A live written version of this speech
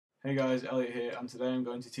Hey guys, Elliot here, and today I'm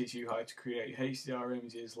going to teach you how to create HDR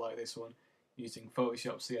images like this one using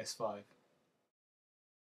Photoshop CS5.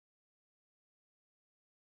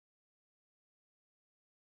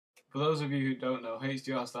 For those of you who don't know,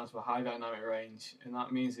 HDR stands for High Dynamic Range, and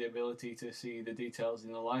that means the ability to see the details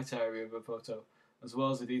in the light area of a photo, as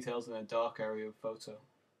well as the details in a dark area of a photo.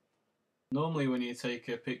 Normally when you take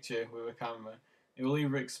a picture with a camera, it will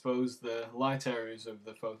either expose the light areas of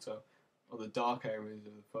the photo or the dark areas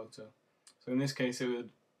of the photo. So in this case it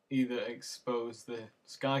would either expose the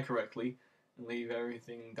sky correctly and leave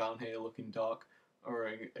everything down here looking dark, or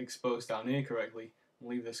expose down here correctly and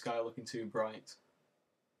leave the sky looking too bright.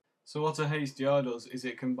 So what a HDR does is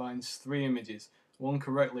it combines three images, one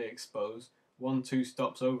correctly exposed, one 2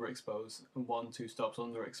 stops overexposed, and one 2 stops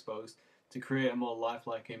underexposed, to create a more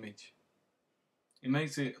lifelike image. It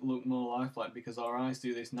makes it look more lifelike because our eyes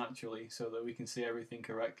do this naturally so that we can see everything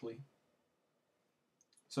correctly.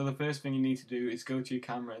 So the first thing you need to do is go to your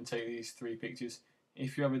camera and take these three pictures.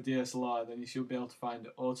 If you have a DSLR, then you should be able to find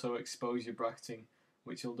auto exposure bracketing,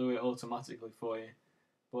 which will do it automatically for you.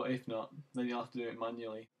 But if not, then you'll have to do it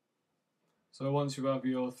manually. So once you have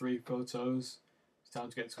your three photos, it's time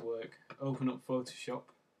to get to work. Open up Photoshop,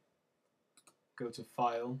 go to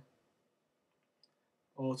File,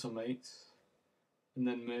 Automate, and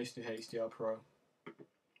then merge to HDR Pro.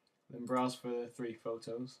 Then browse for the three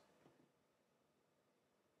photos.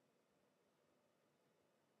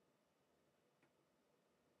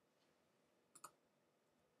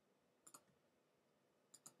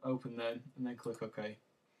 Open then, and then click OK.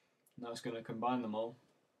 Now it's going to combine them all.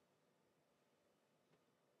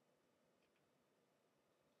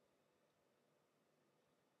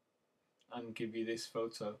 And give you this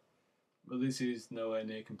photo, but this is nowhere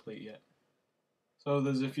near complete yet. So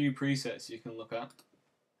there's a few presets you can look at.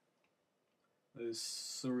 There's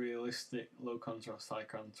surrealistic, low contrast, high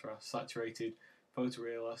contrast, saturated,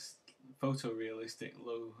 photorealistic,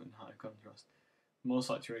 low and high contrast, more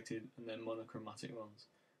saturated, and then monochromatic ones.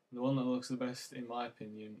 The one that looks the best in my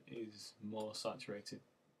opinion is more saturated.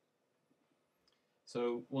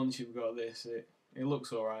 So once you've got this, it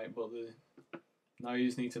looks alright, but now you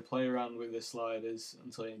just need to play around with the sliders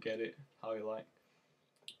until you get it how you like.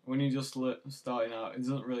 When you're just starting out, it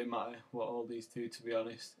doesn't really matter what all these do, to be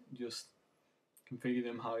honest. Just configure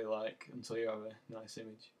them how you like until you have a nice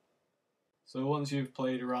image. So once you've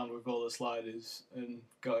played around with all the sliders and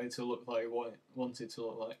got it to look like what you want it to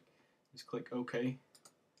look like, just click OK.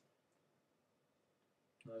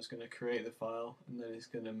 Now it's going to create the file, and then it's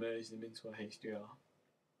going to merge them into a HDR.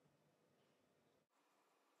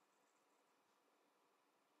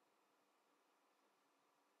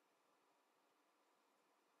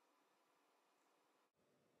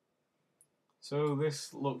 So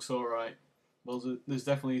this looks alright. Well, there's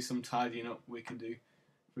definitely some tidying up we can do.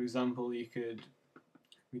 For example, you could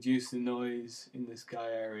reduce the noise in the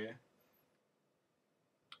sky area.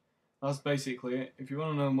 That's basically it. If you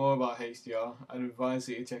want to know more about HDR, I'd advise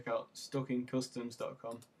that you check out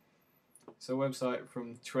stuckincustoms.com. It's a website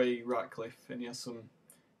from Trey Ratcliffe, and he has some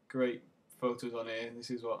great photos on here. This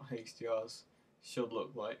is what HDRs should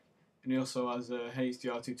look like. And he also has a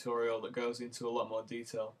HDR tutorial that goes into a lot more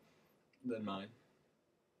detail than mine.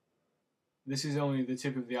 This is only the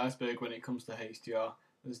tip of the iceberg when it comes to HDR.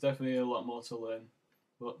 There's definitely a lot more to learn.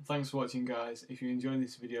 But thanks for watching, guys. If you enjoyed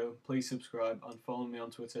this video, please subscribe and follow me on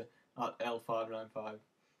Twitter at L595.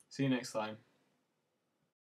 See you next time.